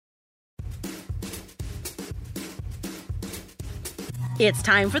It's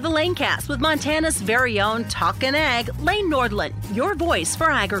time for the Lanecast with Montana's very own Talkin' Ag, Lane Nordlund, your voice for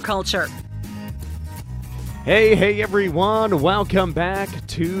agriculture. Hey everyone, welcome back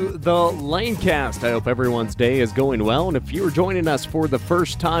to the Lanecast. I hope everyone's day is going well, and if you're joining us for the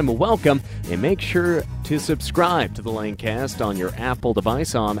first time, welcome, and make sure to subscribe to the Lanecast on your Apple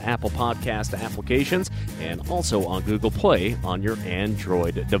device, on Apple Podcast applications, and also on Google Play on your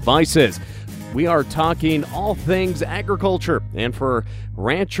Android devices. We are talking all things agriculture, and for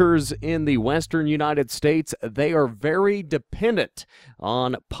ranchers in the western United States, they are very dependent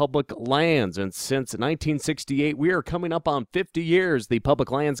on public lands. And since 1968, we are coming up on 50 years. The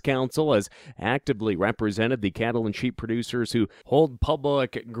Public Lands Council has actively represented the cattle and sheep producers who hold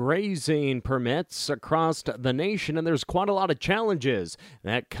public grazing permits across the nation, and there's quite a lot of challenges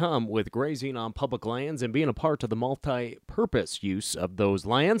that come with grazing on public lands and being a part of the multi-purpose use of those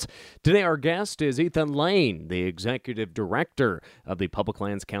lands. Today, our guest is Ethan Lane, the Executive Director of the Public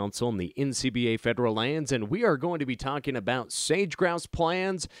Lands Council and the NCBA Federal Lands, and we are going to be talking about sage grouse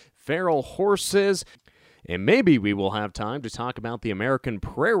plans, feral horses, and maybe we will have time to talk about the American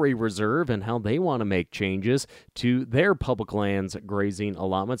Prairie Reserve and how they want to make changes to their public lands grazing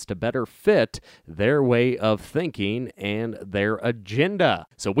allotments to better fit their way of thinking and their agenda.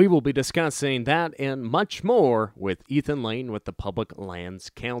 So we will be discussing that and much more with Ethan Lane with the Public Lands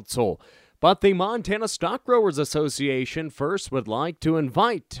Council. But the Montana Stock Growers Association first would like to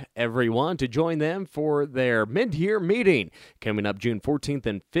invite everyone to join them for their mid-year meeting coming up June 14th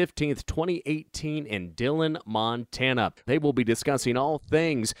and 15th, 2018 in Dillon, Montana. They will be discussing all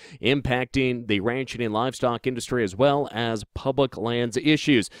things impacting the ranching and livestock industry as well as public lands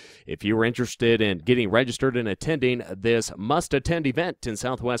issues. If you are interested in getting registered and attending this must-attend event in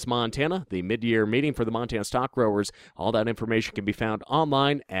southwest Montana, the mid-year meeting for the Montana Stock Growers, all that information can be found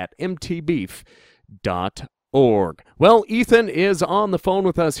online at mtbeef.org. Well, Ethan is on the phone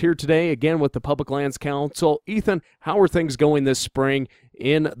with us here today, again with the Public Lands Council. Ethan, how are things going this spring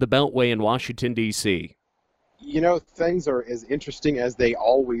in the Beltway in Washington, D.C.? You know, things are as interesting as they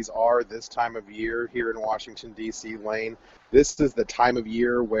always are this time of year here in Washington, D.C., Lane. This is the time of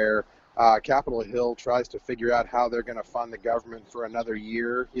year where Capitol Hill tries to figure out how they're going to fund the government for another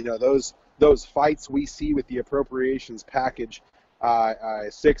year. You know, those fights we see with the appropriations package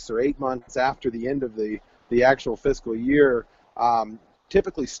 6 or 8 months after the end of the actual fiscal year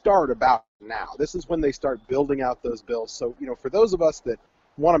typically start about now. This is when they start building out those bills. So, you know, for those of us that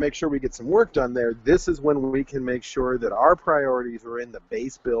want to make sure we get some work done there, this is when we can make sure that our priorities are in the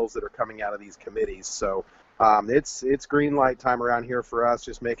base bills that are coming out of these committees. So it's green light time around here for us,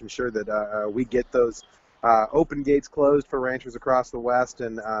 just making sure that we get those open gates closed for ranchers across the West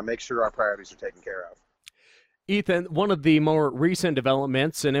and make sure our priorities are taken care of. Ethan, one of the more recent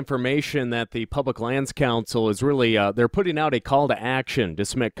developments and information that the Public Lands Council is really, they're putting out a call to action to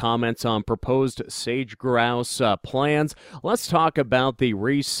submit comments on proposed sage grouse plans. Let's talk about the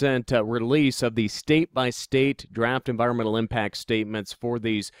recent release of the state-by-state draft environmental impact statements for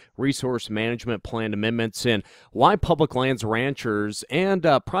these resource management plan amendments and why public lands ranchers and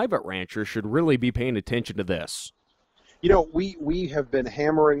private ranchers should really be paying attention to this. You know, we have been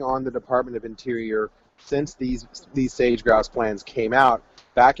hammering on the Department of Interior since these sage grouse plans came out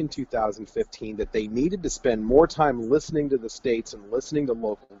back in 2015 that they needed to spend more time listening to the states and listening to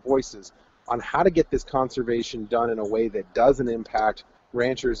local voices on how to get this conservation done in a way that doesn't impact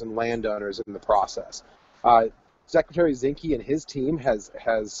ranchers and landowners in the process. Secretary Zinke and his team has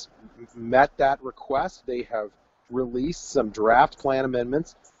met that request. They have released some draft plan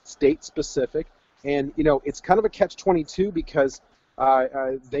amendments, state-specific, and you know, it's kind of a catch-22 because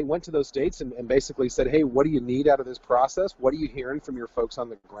they went to those states and basically said, hey, what do you need out of this process? What are you hearing from your folks on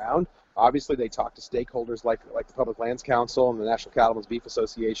the ground? Obviously, they talked to stakeholders like the Public Lands Council and the National Cattlemen's Beef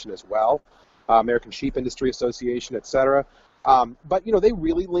Association as well, American Sheep Industry Association, et cetera. But, you know, they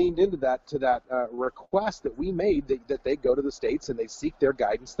really leaned into that request that we made that they go to the states and they seek their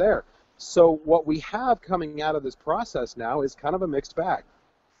guidance there. So what we have coming out of this process now is kind of a mixed bag.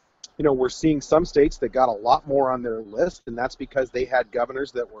 You know, we're seeing some states that got a lot more on their list, and that's because they had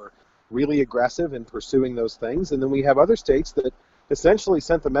governors that were really aggressive in pursuing those things. And then we have other states that essentially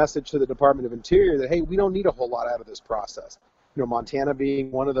sent the message to the Department of Interior that, hey, we don't need a whole lot out of this process. You know, Montana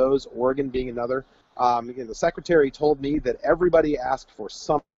being one of those, Oregon being another. The secretary told me that everybody asked for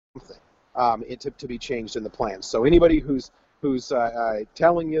something to be changed in the plan. So anybody who's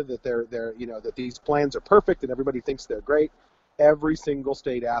telling you that they're you know, that these plans are perfect and everybody thinks they're great, every single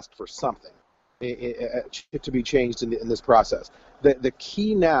state asked for something to be changed in this process. The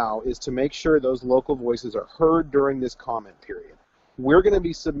key now is to make sure those local voices are heard during this comment period. We're going to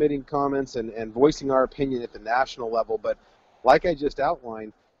be submitting comments and voicing our opinion at the national level, but like I just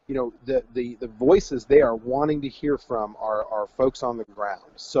outlined, the voices they are wanting to hear from are folks on the ground.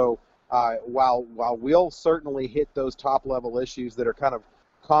 So while we'll certainly hit those top level issues that are kind of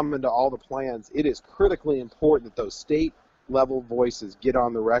common to all the plans, it is critically important that those state level voices get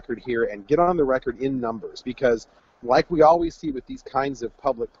on the record here and get on the record in numbers, because like we always see with these kinds of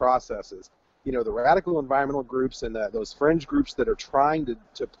public processes, the radical environmental groups and those fringe groups that are trying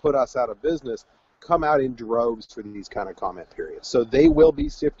to put us out of business come out in droves for these kind of comment periods. So they will be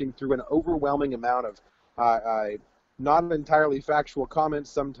sifting through an overwhelming amount of not entirely factual comments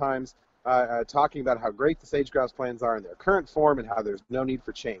sometimes, talking about how great the sage-grouse plans are in their current form and how there's no need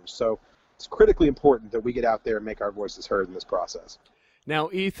for change. So it's critically important that we get out there and make our voices heard in this process.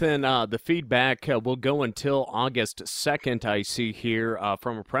 Now, Ethan, the feedback will go until August 2nd, I see here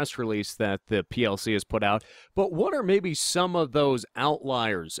from a press release that the PLC has put out. But what are maybe some of those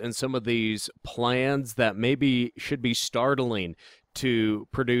outliers and some of these plans that maybe should be startling to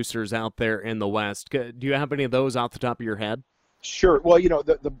producers out there in the West? Do you have any of those off the top of your head? Sure. Well,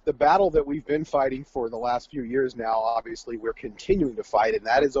 the battle that we've been fighting for the last few years now, obviously, we're continuing to fight, and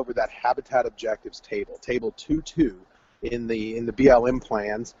that is over that habitat objectives table 2.2 in the BLM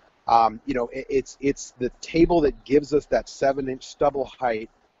plans. It's the table that gives us that 7-inch stubble height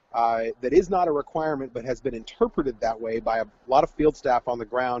that is not a requirement, but has been interpreted that way by a lot of field staff on the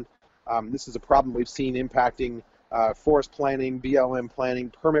ground. This is a problem we've seen impacting forest planning, BLM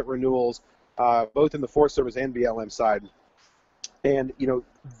planning, permit renewals, both in the Forest Service and BLM side. And,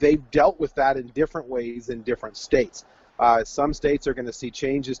 they've dealt with that in different ways in different states. Some states are going to see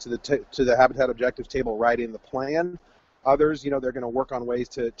changes to the habitat objectives table right in the plan. Others, they're going to work on ways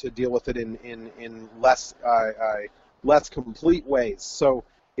to deal with it in less complete ways. So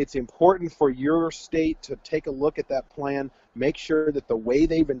it's important for your state to take a look at that plan, make sure that the way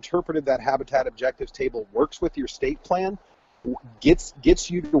they've interpreted that habitat objectives table works with your state plan, gets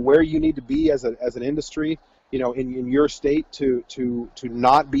you to where you need to be as an industry, in your state to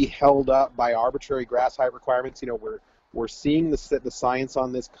not be held up by arbitrary grass height requirements. We're seeing the science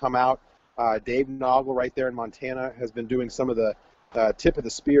on this come out. Dave Noggle right there in Montana has been doing some of the tip of the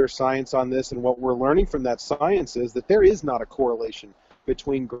spear science on this, and what we're learning from that science is that there is not a correlation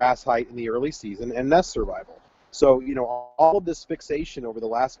between grass height in the early season and nest survival. So, all of this fixation over the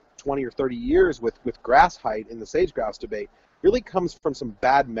last 20 or 30 years with grass height in the sage-grouse debate really comes from some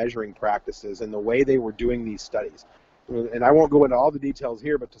bad measuring practices and the way they were doing these studies. And I won't go into all the details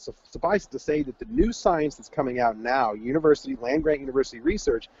here, but to suffice to say that the new science that's coming out now, land-grant university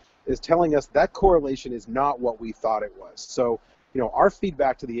research, is telling us that correlation is not what we thought it was. So, our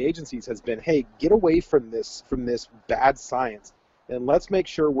feedback to the agencies has been, hey, get away from this bad science, and let's make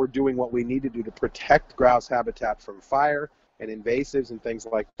sure we're doing what we need to do to protect grouse habitat from fire and invasives and things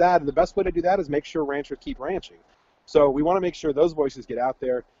like that. And the best way to do that is make sure ranchers keep ranching. So we want to make sure those voices get out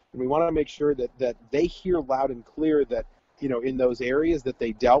there, and we want to make sure that they hear loud and clear that, in those areas that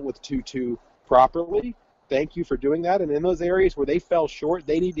they dealt with 2.2 properly. Thank you for doing that. And in those areas where they fell short,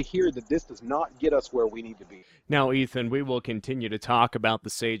 they need to hear that this does not get us where we need to be. Now, Ethan, we will continue to talk about the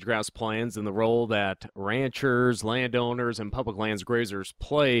sage-grouse plans and the role that ranchers, landowners, and public lands grazers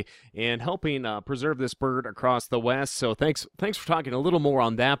play in helping preserve this bird across the West. So thanks for talking a little more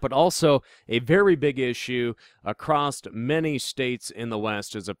on that, but also a very big issue across many states in the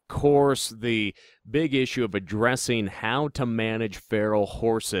West is, of course, the big issue of addressing how to manage feral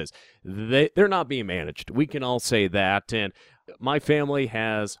horses. They're not being managed. We can all say that. And my family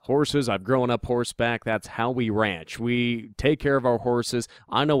has horses. I've grown up horseback. That's how we ranch. We take care of our horses.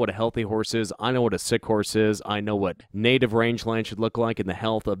 I know what a healthy horse is. I know what a sick horse is. I know what native rangeland should look like and the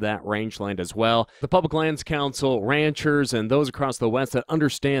health of that rangeland as well. The Public Lands Council, ranchers, and those across the West that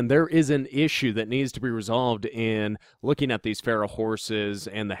understand there is an issue that needs to be resolved in looking at these feral horses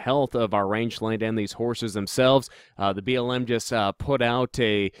and the health of our rangeland and these horses themselves. The BLM just put out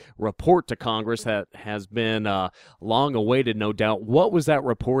a report to Congress that has been long awaited, no doubt. What was that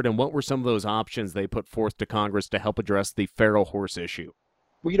report, and what were some of those options they put forth to Congress to help address the feral horse issue?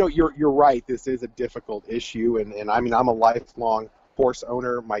 Well, you're right. This is a difficult issue, and I mean, I'm a lifelong horse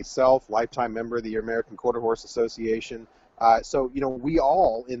owner myself, lifetime member of the American Quarter Horse Association. So, we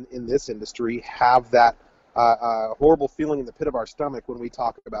all in this industry have that horrible feeling in the pit of our stomach when we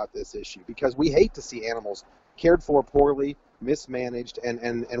talk about this issue, because we hate to see animals cared for poorly, mismanaged,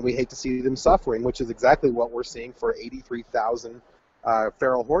 and we hate to see them suffering, which is exactly what we're seeing for 83,000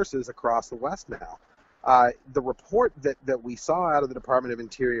 feral horses across the West now. The report that we saw out of the Department of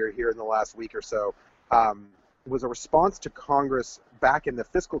Interior here in the last week or so was a response to Congress back in the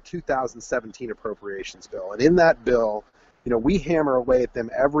fiscal 2017 appropriations bill. And in that bill, we hammer away at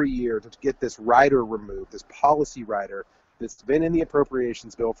them every year to get this rider removed, this policy rider that's been in the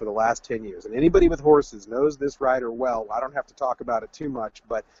appropriations bill for the last 10 years. And anybody with horses knows this rider well. I don't have to talk about it too much,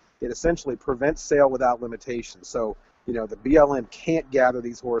 but it essentially prevents sale without limitation. So, the BLM can't gather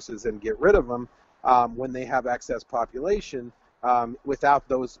these horses and get rid of them when they have excess population without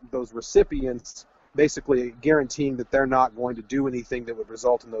those recipients basically guaranteeing that they're not going to do anything that would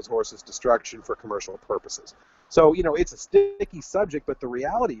result in those horses' destruction for commercial purposes. So, it's a sticky subject, but the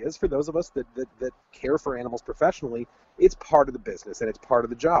reality is, for those of us that care for animals professionally, it's part of the business and it's part of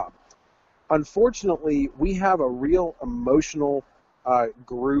the job. Unfortunately, we have a real emotional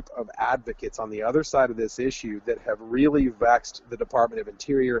group of advocates on the other side of this issue that have really vexed the Department of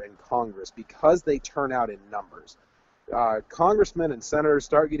Interior and Congress because they turn out in numbers. Congressmen and senators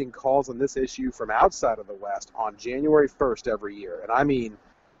start getting calls on this issue from outside of the West on January 1st every year, and I mean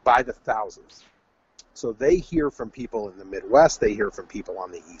by the thousands. So they hear from people in the Midwest, they hear from people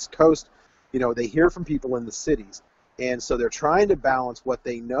on the East Coast, they hear from people in the cities. And so they're trying to balance what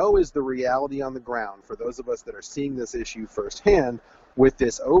they know is the reality on the ground for those of us that are seeing this issue firsthand with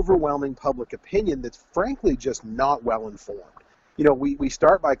this overwhelming public opinion that's frankly just not well informed. We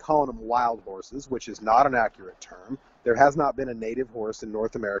start by calling them wild horses, which is not an accurate term. There has not been a native horse in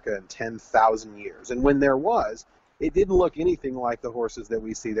North America in 10,000 years. And when there was, it didn't look anything like the horses that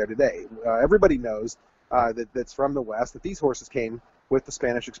we see there today. Everybody knows that's from the West that these horses came with the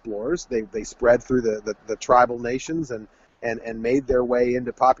Spanish explorers. They spread through the tribal nations and made their way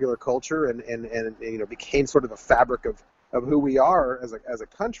into popular culture and became sort of a fabric of who we are as a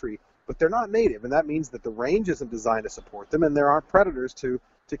country. But they're not native, and that means that the range isn't designed to support them, and there aren't predators to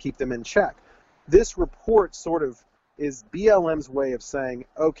keep them in check. This report sort of is BLM's way of saying,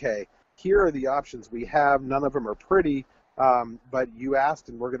 okay, here are the options we have. None of them are pretty, but you asked,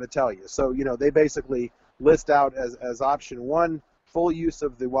 and we're going to tell you. So, they basically list out as option one, full use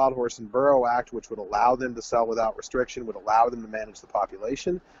of the Wild Horse and Burro Act, which would allow them to sell without restriction, would allow them to manage the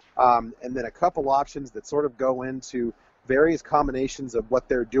population, and then a couple options that sort of go into various combinations of what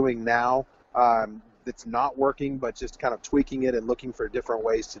they're doing now that's not working, but just kind of tweaking it and looking for different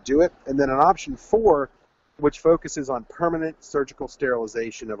ways to do it. And then an option 4, which focuses on permanent surgical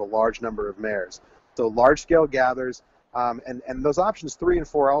sterilization of a large number of mares. So large-scale gathers, and those options 3 and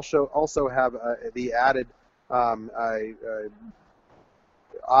 4 also have the added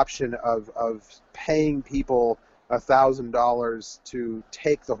option of paying people $1,000 to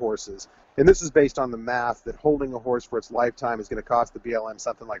take the horses. And this is based on the math that holding a horse for its lifetime is going to cost the BLM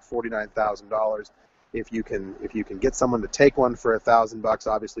something like $49,000. If you can get someone to take one for $1,000,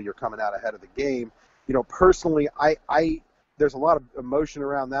 obviously you're coming out ahead of the game. Personally, there's a lot of emotion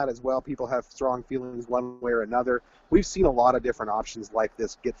around that as well. People have strong feelings one way or another. We've seen a lot of different options like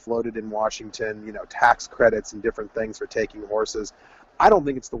this get floated in Washington, tax credits and different things for taking horses. I don't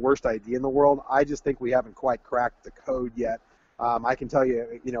think it's the worst idea in the world. I just think we haven't quite cracked the code yet. I can tell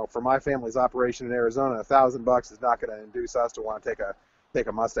you, for my family's operation in Arizona, $1,000 is not going to induce us to want to take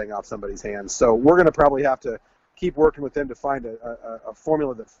a Mustang off somebody's hands. So we're going to probably have to keep working with them to find a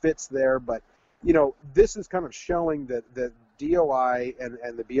formula that fits there. But this is kind of showing that DOI and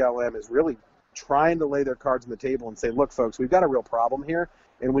the BLM is really trying to lay their cards on the table and say, look, folks, we've got a real problem here,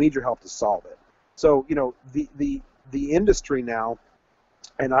 and we need your help to solve it. So the industry now.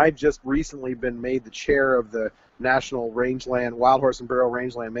 And I've just recently been made the chair of the National Wild Horse and Burro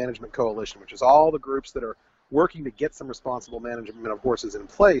Rangeland Management Coalition, which is all the groups that are working to get some responsible management of horses in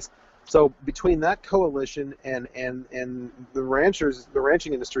place. So between that coalition and the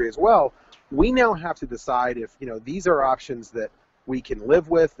ranching industry as well, we now have to decide if these are options that we can live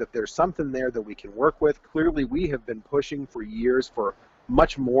with, that there's something there that we can work with. Clearly, we have been pushing for years for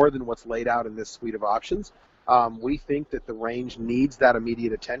much more than what's laid out in this suite of options. We think that the range needs that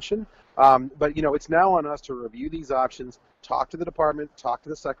immediate attention. But, it's now on us to review these options, talk to the department, talk to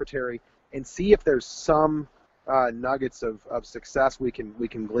the secretary, and see if there's some nuggets of success we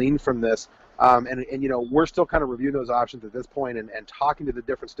can glean from this. And we're still kind of reviewing those options at this point and talking to the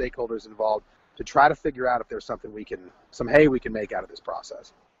different stakeholders involved to try to figure out if there's something some hay we can make out of this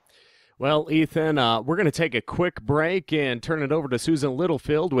process. Well, Ethan, we're going to take a quick break and turn it over to Susan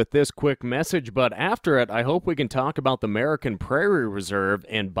Littlefield with this quick message. But after it, I hope we can talk about the American Prairie Reserve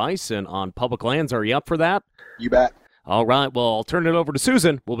and bison on public lands. Are you up for that? You bet. All right. Well, I'll turn it over to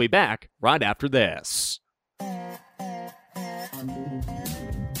Susan. We'll be back right after this.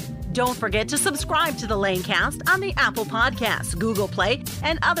 Don't forget to subscribe to the Lanecast on the Apple Podcasts, Google Play,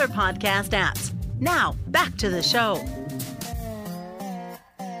 and other podcast apps. Now, back to the show.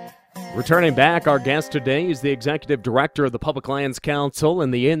 Returning back, our guest today is the Executive Director of the Public Lands Council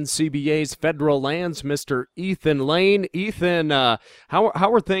and the NCBA's Federal Lands, Mr. Ethan Lane. Ethan, how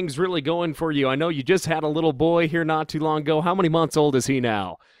are things really going for you? I know you just had a little boy here not too long ago. How many months old is he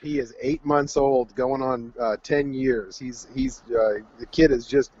now? He is 8 months old, going on 10 years. The kid is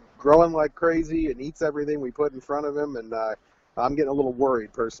just growing like crazy and eats everything we put in front of him, and I'm getting a little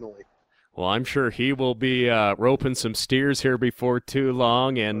worried personally. Well, I'm sure he will be roping some steers here before too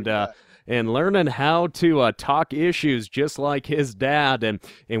long, and learning how to talk issues just like his dad. And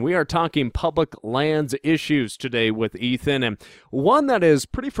we are talking public lands issues today with Ethan, and one that is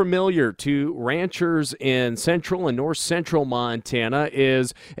pretty familiar to ranchers in central and north central Montana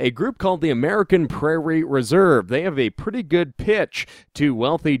is a group called the American Prairie Reserve. They have a pretty good pitch to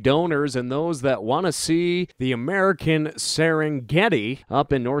wealthy donors and those that want to see the American Serengeti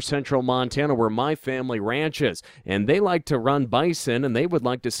up in north central Montana where my family ranches. And they like to run bison, and they would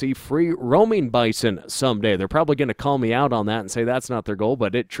like to see free roaming bison someday. They're probably going to call me out on that and say that's not their goal,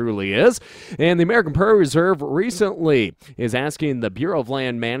 but it truly is. And the American Prairie Reserve recently is asking the Bureau of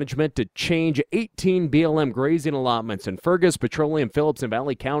Land Management to change 18 BLM grazing allotments in Fergus, Petroleum, Phillips, and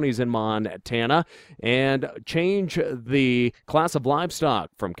Valley counties in Montana, and change the class of livestock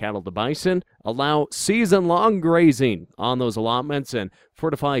from cattle to bison, allow season-long grazing on those allotments, and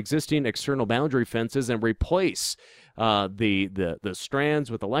fortify existing external boundary fences and replace the strands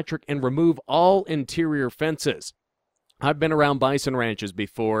with electric and remove all interior fences. I've been around bison ranches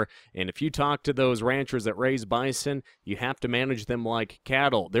before, and if you talk to those ranchers that raise bison, you have to manage them like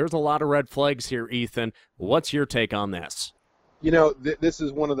cattle. There's a lot of red flags here, Ethan. What's your take on this? You know, this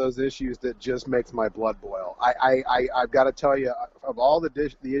is one of those issues that just makes my blood boil. I've got to tell you, of all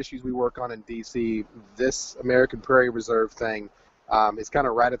the issues we work on in D.C., this American Prairie Reserve thing is kind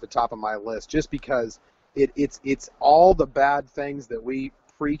of right at the top of my list, just because it's all the bad things that we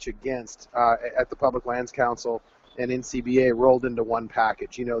preach against at the Public Lands Council and NCBA rolled into one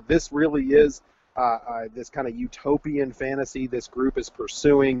package. You know, this really is this kind of utopian fantasy this group is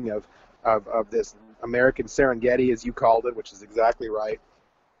pursuing of this American Serengeti, as you called it, which is exactly right.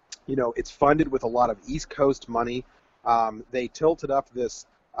 You know, it's funded with a lot of East Coast money. They tilted up this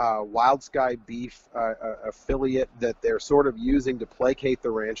Wild Sky Beef affiliate that they're sort of using to placate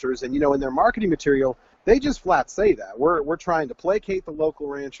the ranchers. And, you know, in their marketing material, they just flat say that. We're trying to placate the local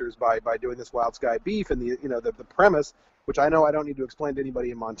ranchers by doing this Wild Sky Beef. And, the premise, which I know I don't need to explain to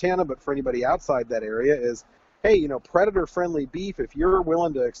anybody in Montana, but for anybody outside that area is, hey, you know, predator-friendly beef, if you're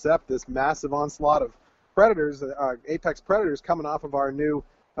willing to accept this massive onslaught of predators, apex predators coming off of our new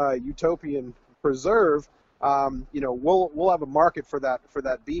utopian preserve, we'll have a market for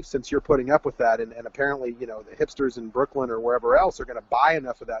that beef since you're putting up with that, and apparently, you know, the hipsters in Brooklyn or wherever else are going to buy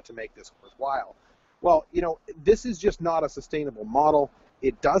enough of that to make this worthwhile. Well, you know, this is just not a sustainable model.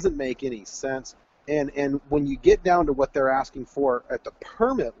 It doesn't make any sense, and when you get down to what they're asking for at the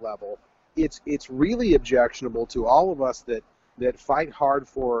permit level, it's really objectionable to all of us that fight hard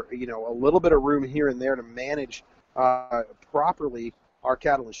for, you know, a little bit of room here and there to manage properly our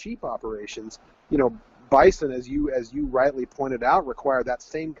cattle and sheep operations. You know, bison, as you rightly pointed out, require that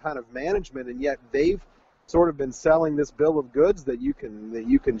same kind of management, and yet they've sort of been selling this bill of goods that you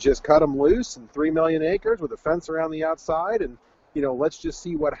can just cut them loose in 3 million acres with a fence around the outside, and, you know, let's just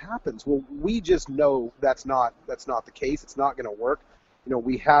see what happens. Well, we just know that's not the case. It's not going to work. You know,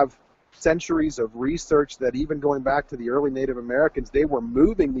 we have centuries of research that even going back to the early Native Americans, they were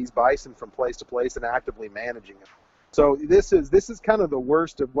moving these bison from place to place and actively managing them. So this is kind of the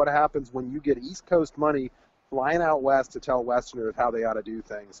worst of what happens when you get East Coast money flying out west to tell Westerners how they ought to do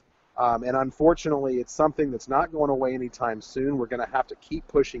things. And unfortunately, it's something that's not going away anytime soon. We're going to have to keep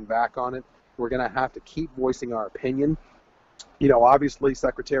pushing back on it. We're going to have to keep voicing our opinion. You know, obviously,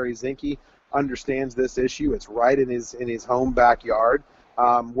 Secretary Zinke understands this issue. It's right in his home backyard.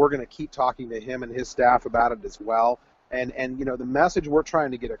 We're going to keep talking to him and his staff about it as well. And you know, the message we're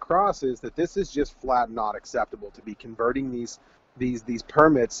trying to get across is that this is just flat not acceptable to be converting these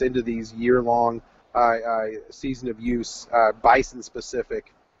permits into these year-long season of use,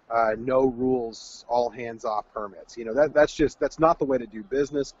 bison-specific, no rules, all hands-off permits. You know, that's not the way to do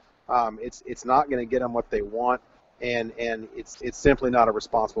business. It's not going to get them what they want. And it's simply not a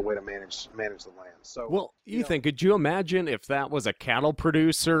responsible way to manage the land. So, well, Ethan, could you imagine if that was a cattle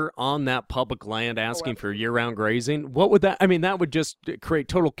producer on that public land asking for year-round grazing? What would that? I mean, that would just create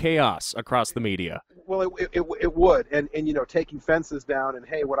total chaos across the media. Well, it would, and you know, taking fences down, and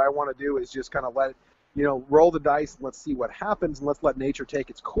hey, what I want to do is just kind of let it, you know, roll the dice and let's see what happens, and let's let nature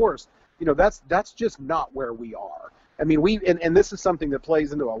take its course. You know, that's just not where we are. I mean, and this is something that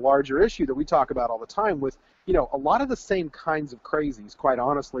plays into a larger issue that we talk about all the time with, a lot of the same kinds of crazies, quite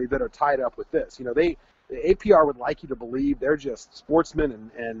honestly, that are tied up with this. The APR would like you to believe they're just sportsmen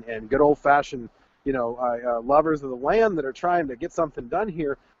and good old-fashioned, lovers of the land that are trying to get something done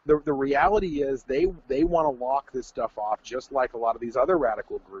here. The reality is they want to lock this stuff off just like a lot of these other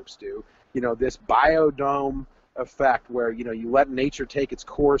radical groups do. This biodome effect where, you let nature take its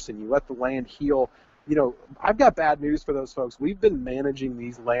course and you let the land heal. I've got bad news for those folks. We've been managing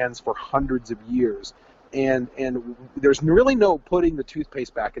these lands for hundreds of years, and there's really no putting the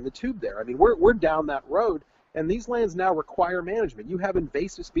toothpaste back in the tube there. I mean, we're down that road, and these lands now require management. You have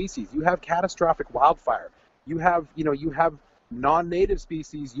invasive species. You have catastrophic wildfire. You have non-native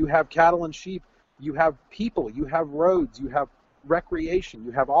species. You have cattle and sheep. You have people. You have roads. You have recreation.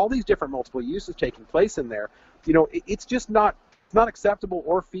 You have all these different multiple uses taking place in there. It's just not acceptable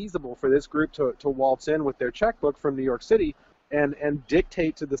or feasible for this group to waltz in with their checkbook from New York City and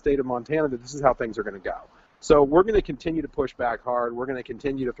dictate to the state of Montana that this is how things are going to go. So we're going to continue to push back hard. We're going to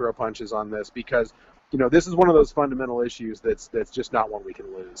continue to throw punches on this because, this is one of those fundamental issues that's just not one we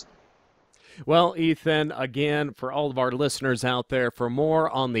can lose. Well, Ethan, again, for all of our listeners out there, for more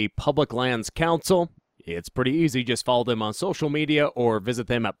on the Public Lands Council, it's pretty easy. Just follow them on social media or visit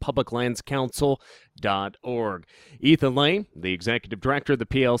them at publiclandscouncil.org. Ethan Lane, the Executive Director of the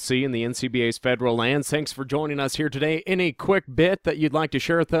PLC and the NCBA's Federal Lands, thanks for joining us here today. Any quick bit that you'd like to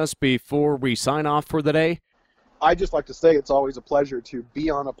share with us before we sign off for the day? I'd just like to say it's always a pleasure to be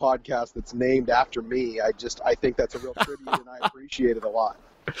on a podcast that's named after me. I think that's a real tribute, and I appreciate it a lot.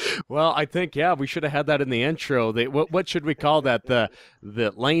 Well, I think, we should have had that in the intro. What should we call that? The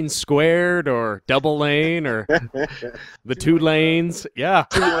lane squared or double lane or the two lanes? Yeah.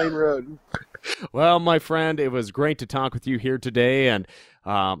 2-lane road. Well, my friend, it was great to talk with you here today, and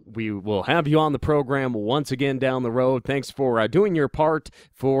we will have you on the program once again down the road. Thanks for doing your part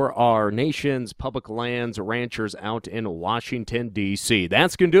for our nation's public lands ranchers out in Washington, D.C.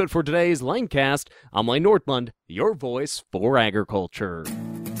 That's going to do it for today's Lanecast. I'm Lane Nordlund, your voice for agriculture.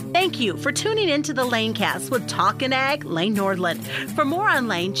 Thank you for tuning in to the Lanecast with Talkin' Ag, Lane Nordlund. For more on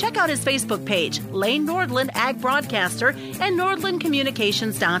Lane, check out his Facebook page, Lane Nordlund Ag Broadcaster, and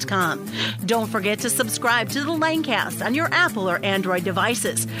NordlundCommunications.com. Don't forget to subscribe to the Lanecast on your Apple or Android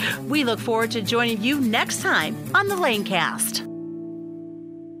devices. We look forward to joining you next time on the Lanecast.